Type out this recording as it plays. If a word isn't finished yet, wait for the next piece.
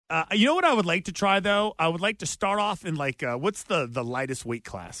You know what I would like to try, though? I would like to start off in, what's the lightest weight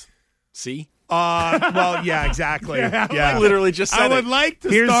class? C? Well, yeah, exactly. Yeah. I literally just said I would like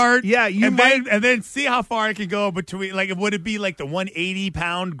to start. Yeah, and then see how far I could go between. Would it be the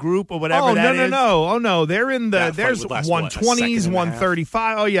 180-pound group or whatever? Oh, that is? no. Oh, no. They're in the. There's last, 120s,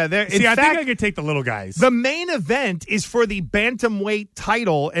 135. Oh, yeah. I think I could take the little guys. The main event is for the bantamweight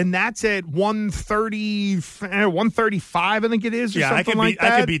title, and that's at 130, 135. I think it is. Or something like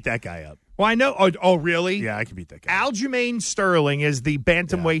that. I could beat that guy up. Well, I know. Oh, really? Yeah, I could beat that guy. Aljamain Sterling is the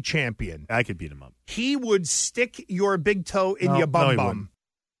bantamweight champion. I could beat him up. He would stick your big toe in your bum he bum.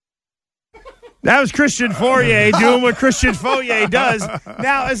 wouldn't. That was Christian Fauria doing what Christian Fauria does.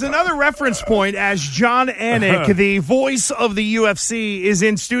 Now, as another reference point, as Jon Anik, the voice of the UFC, is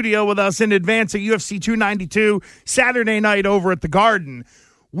in studio with us in advance of UFC 292 Saturday night over at the Garden,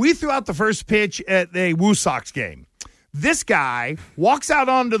 we threw out the first pitch at a Woo Sox game. This guy walks out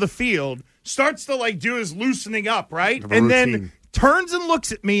onto the field, starts to do his loosening up, right? And then turns and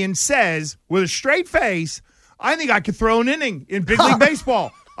looks at me and says, with a straight face, I think I could throw an inning in Big League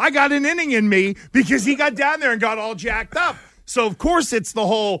Baseball. I got an inning in me because he got down there and got all jacked up. So, of course, it's the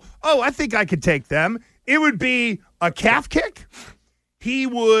whole, I think I could take them. It would be a calf kick.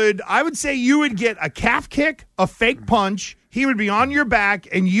 I would say you would get a calf kick, a fake punch. He would be on your back,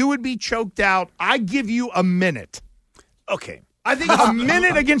 and you would be choked out. I give you a minute. Okay. I think a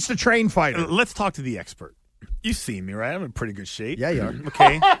minute against a trained fighter. Let's talk to the expert. You see me, right? I'm in pretty good shape. Yeah, you are.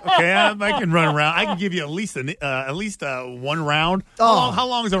 Okay, I can run around. I can give you at least one round. How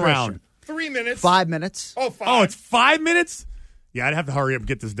long is a round? 3 minutes. 5 minutes. Oh, 5. Oh, it's 5 minutes? Yeah, I'd have to hurry up and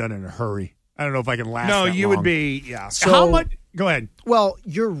get this done in a hurry. I don't know if I can last No, that you long. would be, yeah. So, how much? Go ahead. Well,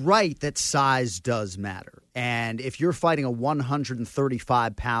 you're right that size does matter. And if you're fighting a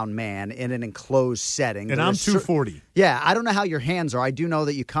 135-pound man in an enclosed setting. And I'm 240. Yeah, I don't know how your hands are. I do know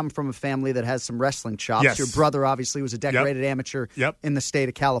that you come from a family that has some wrestling chops. Yes. Your brother obviously was a decorated amateur in the state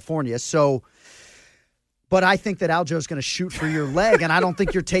of California. So, but I think that Aljo's going to shoot for your leg, and I don't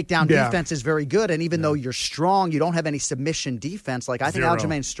think your takedown defense is very good. And even though you're strong, you don't have any submission defense. I think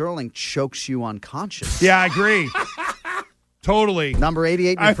Aljamain Sterling chokes you unconscious. Yeah, I agree. Totally. Number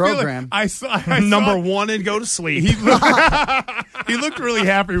 88 in your program. I saw Number 1 and go to sleep. He looked really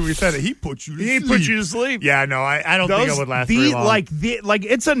happy when we said it. He put you to sleep. He put you to sleep. Yeah, no, I don't think I would last very long.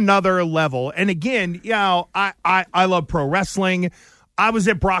 It's another level. And again, I love pro wrestling. I was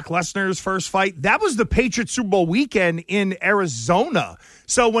at Brock Lesnar's first fight. That was the Patriots Super Bowl weekend in Arizona.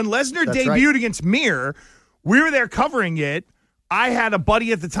 So when Lesnar debuted against Mir, we were there covering it. I had a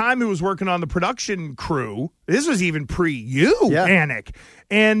buddy at the time who was working on the production crew. This was even pre-you, Anik.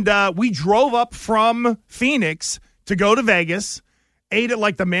 And we drove up from Phoenix to go to Vegas, ate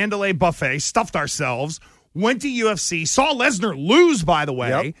at the Mandalay buffet, stuffed ourselves, went to UFC, saw Lesnar lose, by the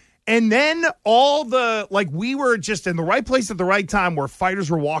way. And then we were just in the right place at the right time where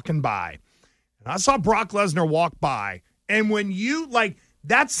fighters were walking by. And I saw Brock Lesnar walk by. And when you,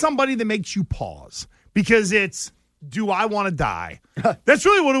 that's somebody that makes you pause because it's, do I want to die? That's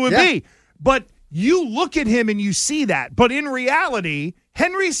really what it would be. But you look at him and you see that. But in reality,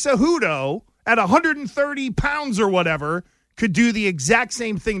 Henry Cejudo at 130 pounds or whatever could do the exact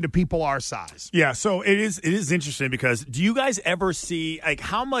same thing to people our size. Yeah, so it is interesting because do you guys ever see,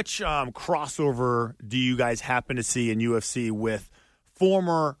 how much crossover do you guys happen to see in UFC with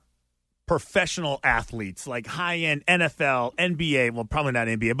former professional athletes, high-end NFL, NBA, well, probably not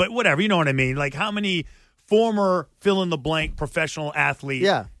NBA, but whatever, you know what I mean? How many former fill-in-the-blank professional athletes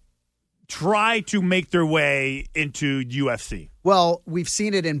try to make their way into UFC? Well, we've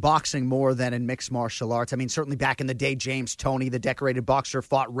seen it in boxing more than in mixed martial arts. I mean, certainly back in the day, James Toney, the decorated boxer,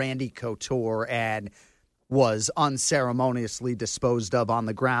 fought Randy Couture and was unceremoniously disposed of on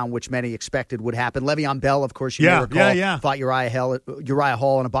the ground, which many expected would happen. Le'Veon Bell, of course, you may recall, fought Uriah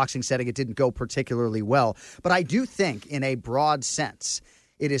Hall in a boxing setting. It didn't go particularly well. But I do think, in a broad sense,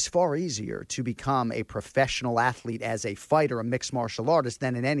 it is far easier to become a professional athlete as a fighter, a mixed martial artist,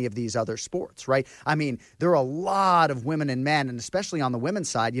 than in any of these other sports, right? I mean, there are a lot of women and men, and especially on the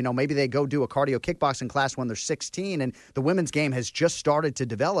women's side, maybe they go do a cardio kickboxing class when they're 16, and the women's game has just started to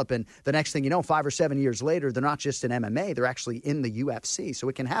develop, and the next thing you know, 5 or 7 years later, they're not just in MMA, they're actually in the UFC, so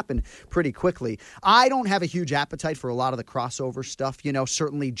it can happen pretty quickly. I don't have a huge appetite for a lot of the crossover stuff.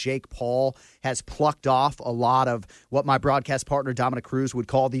 Certainly Jake Paul has plucked off a lot of what my broadcast partner Dominic Cruz would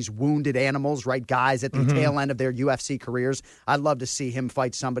call these wounded animals, right? Guys at the tail end of their UFC careers. I'd love to see him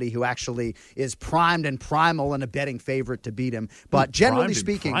fight somebody who actually is primed and primal and a betting favorite to beat him. But generally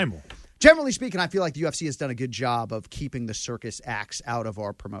speaking, I feel like the UFC has done a good job of keeping the circus acts out of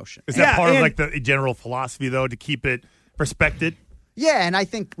our promotion. Is that part of the general philosophy, though, to keep it respected? Yeah, and I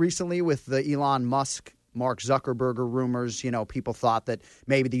think recently with the Elon Musk, Mark Zuckerberg rumors, people thought that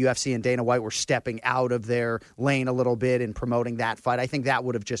maybe the UFC and Dana White were stepping out of their lane a little bit in promoting that fight. I think that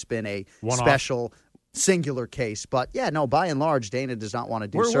would have just been a special singular case. But, by and large, Dana does not want to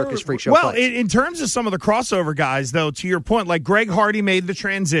do circus freak show fights. In terms of some of the crossover guys, though, to your point, like Greg Hardy made the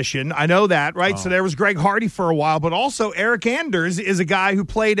transition. I know that, right? So there was Greg Hardy for a while, but also Eric Anders is a guy who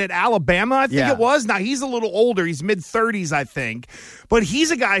played at Alabama, I think it was. Now, he's a little older. He's mid-30s, I think. But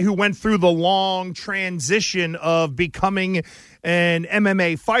he's a guy who went through the long transition of becoming an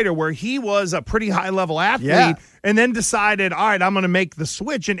MMA fighter where he was a pretty high-level athlete and then decided, all right, I'm going to make the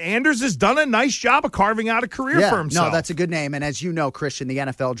switch. And Anders has done a nice job of carving out a career for himself. No, that's a good name. And as you know, Christian, the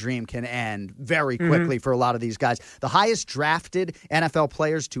NFL dream can end very quickly for a lot of these guys. The highest drafted NFL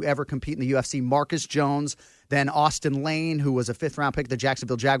players to ever compete in the UFC, Marcus Jones, then Austin Lane, who was a fifth-round pick. The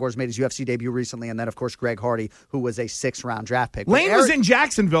Jacksonville Jaguars made his UFC debut recently. And then, of course, Greg Hardy, who was a sixth-round draft pick. Lane was in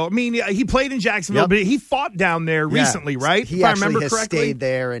Jacksonville. I mean, he played in Jacksonville, but he fought down there recently, right? He actually has stayed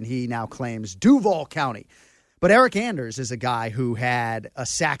there, and he now claims Duval County. But Eric Anders is a guy who had a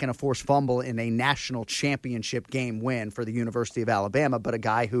sack and a forced fumble in a national championship game win for the University of Alabama, but a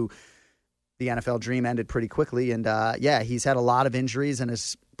guy who the NFL dream ended pretty quickly. And, he's had a lot of injuries and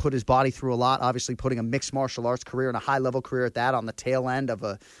has put his body through a lot, obviously putting a mixed martial arts career and a high-level career at that on the tail end of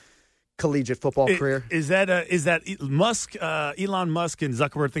a collegiate football career. Is that Musk, Elon Musk and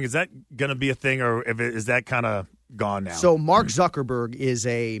Zuckerberg thing, is that going to be a thing, or is that kind of gone now? So Mark Zuckerberg is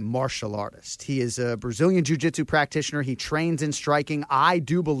a martial artist. He is a Brazilian jiu-jitsu practitioner. He trains in striking. I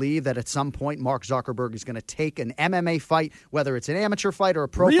do believe that at some point Mark Zuckerberg is going to take an MMA fight, whether it's an amateur fight or a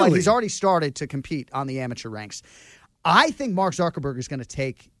pro fight. He's already started to compete on the amateur ranks. I think Mark Zuckerberg is going to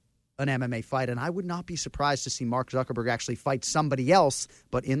take an MMA fight, and I would not be surprised to see Mark Zuckerberg actually fight somebody else,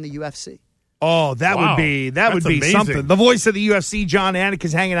 but in the UFC. Oh, that would be amazing. Something. The voice of the UFC, Jon Anik,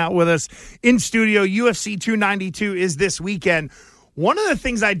 is hanging out with us in studio. UFC 292 is this weekend. One of the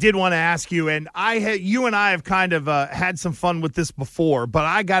things I did want to ask you, and you and I have kind of had some fun with this before, but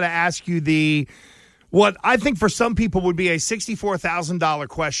I got to ask you what I think for some people would be a $64,000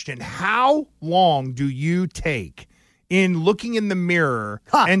 question. How long do you take in looking in the mirror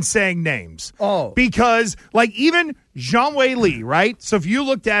and saying names? Oh. Because, like, even Zhang Wei Li, right? So if you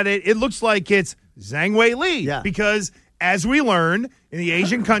looked at it, it looks like it's Zhang Wei Li. Yeah. Because, as we learn, in the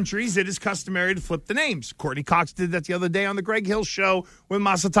Asian countries, it is customary to flip the names. Courtney Cox did that the other day on the Greg Hill Show with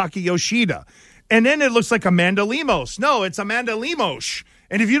Masataka Yoshida. And then it looks like Amanda Lemos. No, it's Amanda Lemos.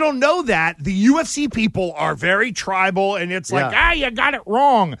 And if you don't know that, the UFC people are very tribal, and it's like, you got it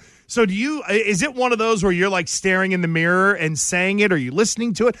wrong. So is it one of those where you're like staring in the mirror and saying it? Or are you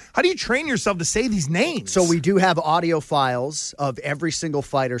listening to it? How do you train yourself to say these names? So we do have audio files of every single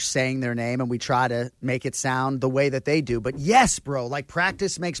fighter saying their name, and we try to make it sound the way that they do. But yes, bro, like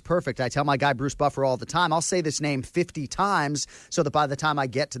practice makes perfect. I tell my guy Bruce Buffer all the time, I'll say this name 50 times so that by the time I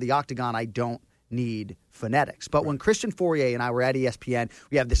get to the octagon, I don't need phonetics. But when Christian Fauria and I were at ESPN,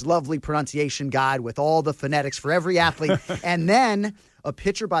 we have this lovely pronunciation guide with all the phonetics for every athlete. And then a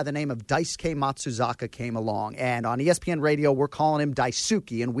pitcher by the name of Daisuke Matsuzaka came along. And on ESPN Radio, we're calling him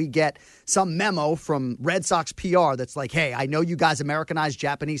Daisuke. And we get some memo from Red Sox PR that's like, hey, I know you guys Americanize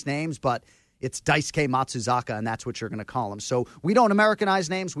Japanese names, but it's Daisuke Matsuzaka, and that's what you're going to call him. So we don't Americanize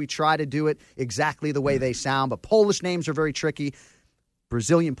names. We try to do it exactly the way they sound. But Polish names are very tricky.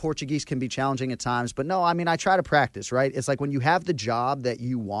 Brazilian Portuguese can be challenging at times. But no, I mean, I try to practice, right? It's like when you have the job that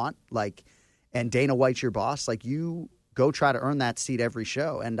you want, like, and Dana White's your boss, like you go try to earn that seat every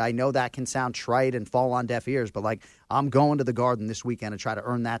show. And I know that can sound trite and fall on deaf ears, but like I'm going to the Garden this weekend to try to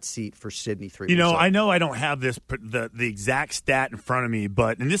earn that seat for Sydney 3 weeks. I know I don't have the exact stat in front of me,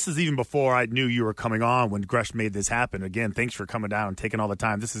 and this is even before I knew you were coming on when Gresh made this happen. Again, thanks for coming down and taking all the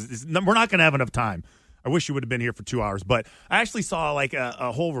time. We're not going to have enough time. I wish you would have been here for 2 hours, but I actually saw like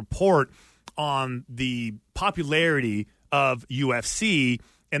a whole report on the popularity of UFC,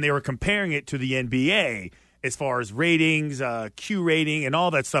 and they were comparing it to the NBA as far as ratings, Q rating, and all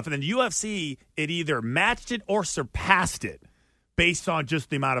that stuff. And then UFC, it either matched it or surpassed it based on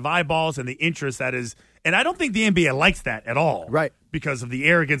just the amount of eyeballs and the interest that is. And I don't think the NBA likes that at all. Right. Because of the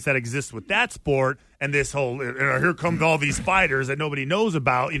arrogance that exists with that sport and this whole, here come all these fighters that nobody knows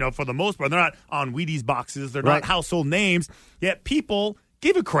about, for the most part. They're not on Wheaties boxes. They're not household names. Yet people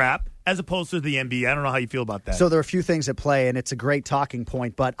give a crap as opposed to the NBA. I don't know how you feel about that. So there are a few things at play, and it's a great talking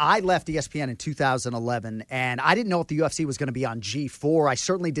point. But I left ESPN in 2011, and I didn't know if the UFC was going to be on G4. I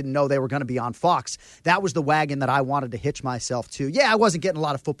certainly didn't know they were going to be on Fox. That was the wagon that I wanted to hitch myself to. Yeah, I wasn't getting a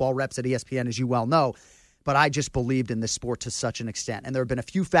lot of football reps at ESPN, as you well know, but I just believed in this sport to such an extent. And there have been a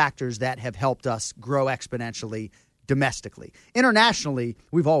few factors that have helped us grow exponentially domestically. Internationally,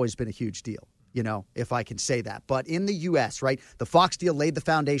 we've always been a huge deal, if I can say that. But in the U.S., right, the Fox deal laid the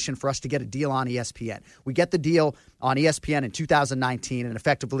foundation for us to get a deal on ESPN. We get the deal on ESPN in 2019, and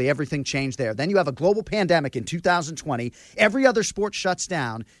effectively everything changed there. Then you have a global pandemic in 2020. Every other sport shuts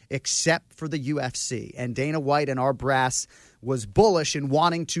down except for the UFC. And Dana White and our brass was bullish in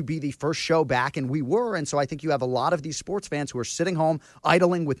wanting to be the first show back, and we were. And so I think you have a lot of these sports fans who are sitting home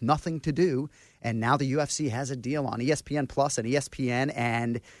idling with nothing to do. And now the UFC has a deal on ESPN Plus and ESPN,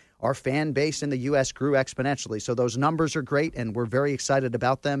 and our fan base in the U.S. grew exponentially. So those numbers are great, and we're very excited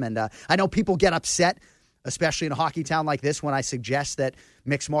about them. And I know people get upset, especially in a hockey town like this, when I suggest that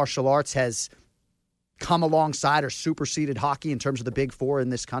mixed martial arts has come alongside or superseded hockey in terms of the big four in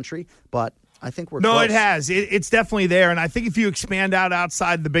this country. But I think we're close. It has. It's definitely there. And I think if you expand out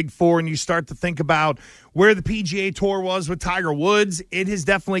outside the big four and you start to think about where the PGA Tour was with Tiger Woods, it has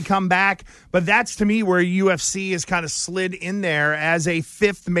definitely come back. But that's, to me, where UFC has kind of slid in there as a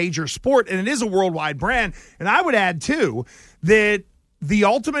fifth major sport. And it is a worldwide brand. And I would add, too, that the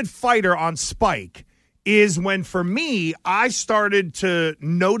Ultimate Fighter on Spike is when, for me, I started to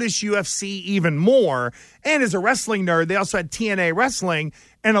notice UFC even more. And as a wrestling nerd, they also had TNA Wrestling.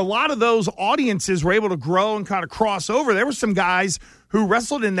 And a lot of those audiences were able to grow and kind of cross over. There were some guys who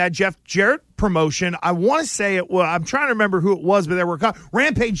wrestled in that Jeff Jarrett promotion. I want to say I'm trying to remember who it was, but there were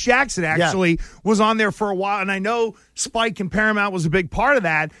Rampage Jackson actually was on there for a while. And I know Spike and Paramount was a big part of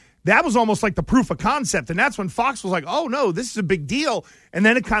that. That was almost like the proof of concept. And that's when Fox was like, oh, no, this is a big deal. And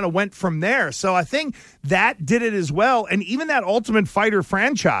then it kind of went from there. So I think that did it as well. And even that Ultimate Fighter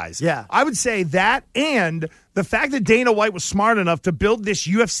franchise, I would say that, and the fact that Dana White was smart enough to build this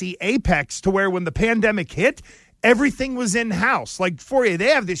UFC Apex to where when the pandemic hit, everything was in-house. Like, Fauria, they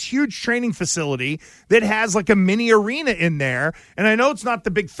have this huge training facility that has like a mini arena in there. And I know it's not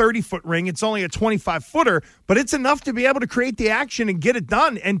the big 30-foot ring. It's only a 25-footer, but it's enough to be able to create the action and get it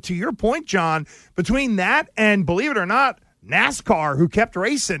done. And to your point, John, between that and, believe it or not, NASCAR, who kept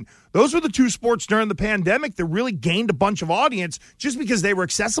racing, those were the two sports during the pandemic that really gained a bunch of audience just because they were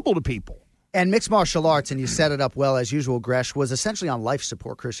accessible to people. And mixed martial arts, and you set it up well as usual, Gresh, was essentially on life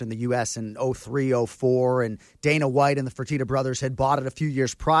support, Chris, in the U.S. in 03, 04, and Dana White and the Fertitta brothers had bought it a few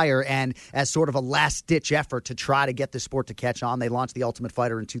years prior, and as sort of a last-ditch effort to try to get the sport to catch on, they launched the Ultimate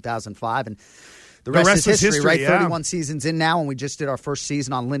Fighter in 2005, and the rest is history, right? 31 seasons in now, and we just did our first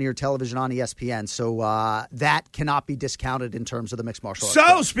season on linear television on ESPN. So that cannot be discounted in terms of the mixed martial arts.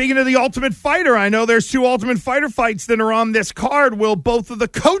 So, speaking of the Ultimate Fighter, I know there's two Ultimate Fighter fights that are on this card. Will both of the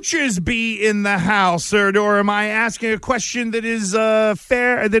coaches be in the house, or am I asking a question that is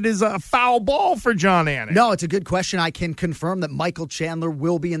fair? That is a foul ball for Jon Anik? No, it's a good question. I can confirm that Michael Chandler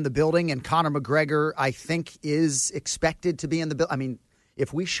will be in the building, and Conor McGregor, I think, is expected to be in the building. I mean,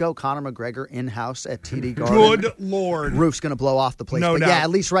 if we show Conor McGregor in-house at TD Garden, good Lord, roof's going to blow off the place. No but doubt. Yeah, at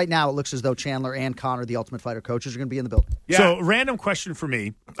least right now it looks as though Chandler and Conor, the Ultimate Fighter coaches, are going to be in the building. Yeah. So, random question for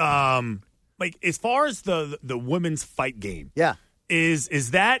me. Like, as far as the women's fight game,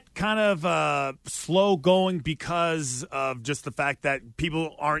 is that kind of slow going because of just the fact that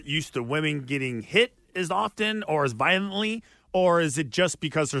people aren't used to women getting hit as often or as violently? Or is it just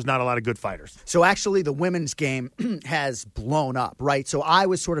because there's not a lot of good fighters? So actually the women's game has blown up, right? So I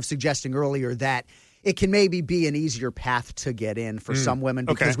was sort of suggesting earlier that it can maybe be an easier path to get in for some women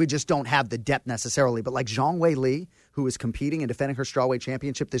because we just don't have the depth necessarily. But like Zhang Wei Li, who is competing and defending her strawweight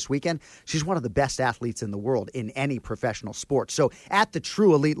championship this weekend, she's one of the best athletes in the world in any professional sport. So at the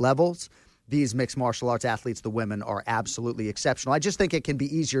true elite levels, these mixed martial arts athletes, the women, are absolutely exceptional. I just think it can be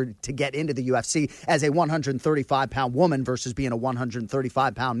easier to get into the UFC as a 135-pound woman versus being a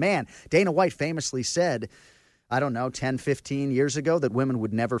 135-pound man. Dana White famously said, I don't know, 10, 15 years ago that women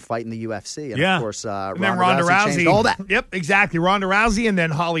would never fight in the UFC. And of course, and then Ronda Rousey changed all that. Yep, exactly. Ronda Rousey and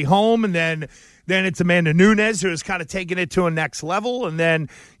then Holly Holm and then it's Amanda Nunes who has kind of taken it to a next level. And then,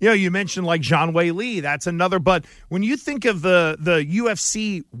 you mentioned like Zhang Wei Li. That's another. But when you think of the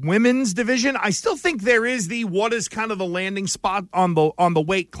UFC women's division, I still think there is what is kind of the landing spot on the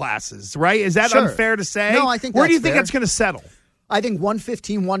weight classes, right? Is that unfair to say? No, I think Where do you fair. think that's going to settle? I think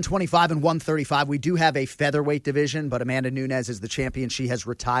 115, 125, and 135. We do have a featherweight division, but Amanda Nunes is the champion. She has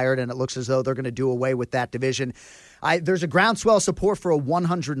retired, and it looks as though they're going to do away with that division. There's a groundswell support for a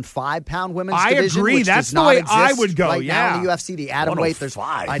 105-pound women's division. I agree. Which That's does the not way exist I would go. Right now in the UFC, the atom weight. There's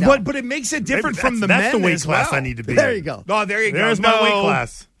I know. But it makes it different Maybe from the that's men the weight as class well. I need to be. There you go. Oh, there you go. There's my weight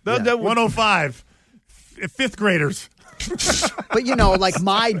class. The 105. Fifth graders. But, like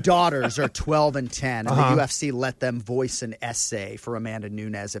my daughters are 12 and 10, and the UFC let them voice an essay for Amanda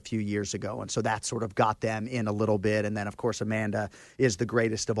Nunes a few years ago. And so that sort of got them in a little bit. And then, of course, Amanda is the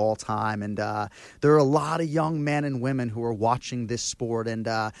greatest of all time. And there are a lot of young men and women who are watching this sport. And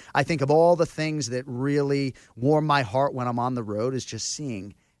I think of all the things that really warm my heart when I'm on the road is just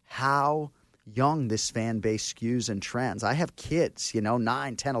seeing how young this fan base skews and trends. I have kids,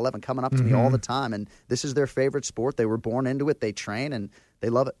 9, 10, 11 coming up to me all the time, and this is their favorite sport. They were born into it. They train, and they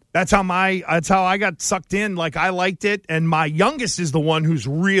love it. That's how I got sucked in. Like, I liked it, and my youngest is the one who's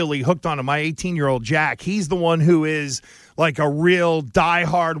really hooked on it. My 18-year-old Jack, he's the one who is like a real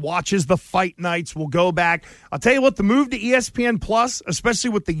diehard, watches the fight nights, will go back. I'll tell you what, the move to ESPN Plus, especially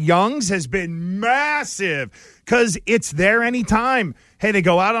with the youngs, has been massive because it's there anytime. Hey, they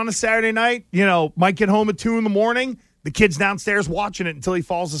go out on a Saturday night, might get home at 2 a.m. The kid's downstairs watching it until he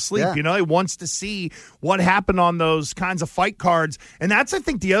falls asleep. Yeah. He wants to see what happened on those kinds of fight cards. And that's, I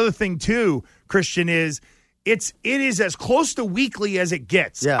think, the other thing, too, Christian, is it is as close to weekly as it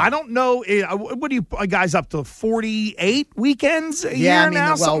gets. Yeah. I don't know. What are you guys up to, 48 weekends a year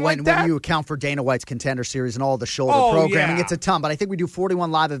now? When you account for Dana White's Contender Series and all the shoulder programming, it's a ton. But I think we do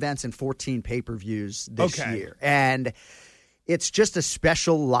 41 live events and 14 pay-per-views this year. And it's just a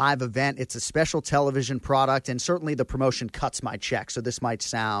special live event. It's a special television product, and certainly the promotion cuts my check. So this might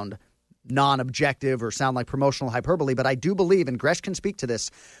sound non-objective or sound like promotional hyperbole, but I do believe, and Gresh can speak to this,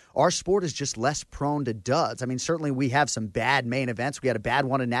 our sport is just less prone to duds. I mean, certainly we have some bad main events. We had a bad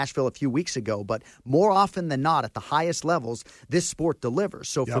one in Nashville a few weeks ago, but more often than not, at the highest levels, this sport delivers.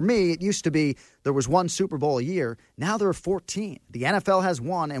 So for me, it used to be there was one Super Bowl a year. Now there are 14. The NFL has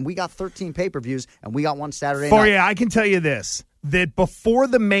one, and we got 13 pay-per-views, and we got one Saturday night. Fauria, I can tell you this, that before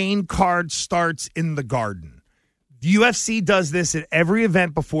the main card starts in the Garden, the UFC does this at every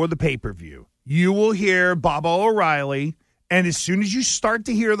event before the pay-per-view. You will hear Baba O'Reilly, and as soon as you start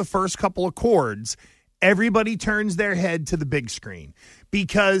to hear the first couple of chords, everybody turns their head to the big screen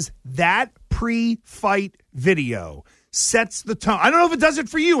because that pre-fight video sets the tone. I don't know if it does it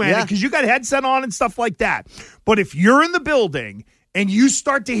for you, Andy, because you got a headset on and stuff like that. But if you're in the building and you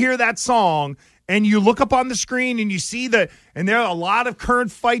start to hear that song and you look up on the screen and you see and there are a lot of current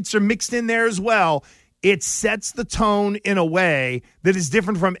fights are mixed in there as well, it sets the tone in a way that is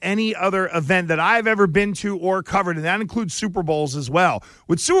different from any other event that I've ever been to or covered, and that includes Super Bowls as well.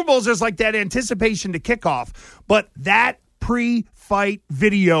 With Super Bowls, there's like that anticipation to kickoff, but that pre-fight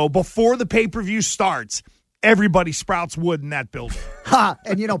video before the pay-per-view starts, everybody sprouts wood in that building.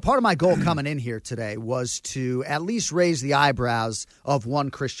 And, part of my goal coming in here today was to at least raise the eyebrows of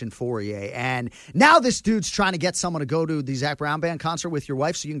one Christian Fauria. And now this dude's trying to get someone to go to the Zach Brown Band concert with your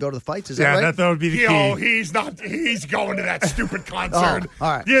wife so you can go to the fights. Is that right? That would be the key. He's not. He's going to that stupid concert. All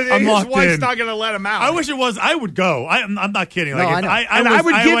right. Yeah, his wife's not going to let him out. I wish it was. I would go. I'm not kidding. No, I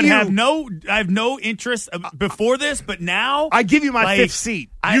know. I have no interest before this, but now I give you my fifth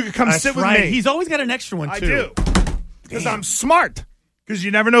seat. You can come sit with me. He's always got an extra one, too. I do. Because I'm smart. Because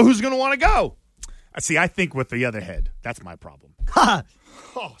you never know who's going to want to go. See, I think with the other head. That's my problem.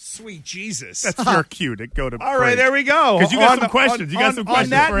 Oh, sweet Jesus. That's your cue to go to All right, there we go. Because you got some questions. On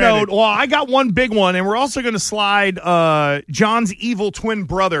that note, well, I got one big one, and we're also going to slide John's evil twin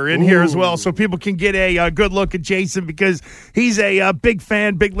brother in here as well so people can get a good look at Jason because he's a big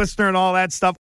fan, big listener, and all that stuff.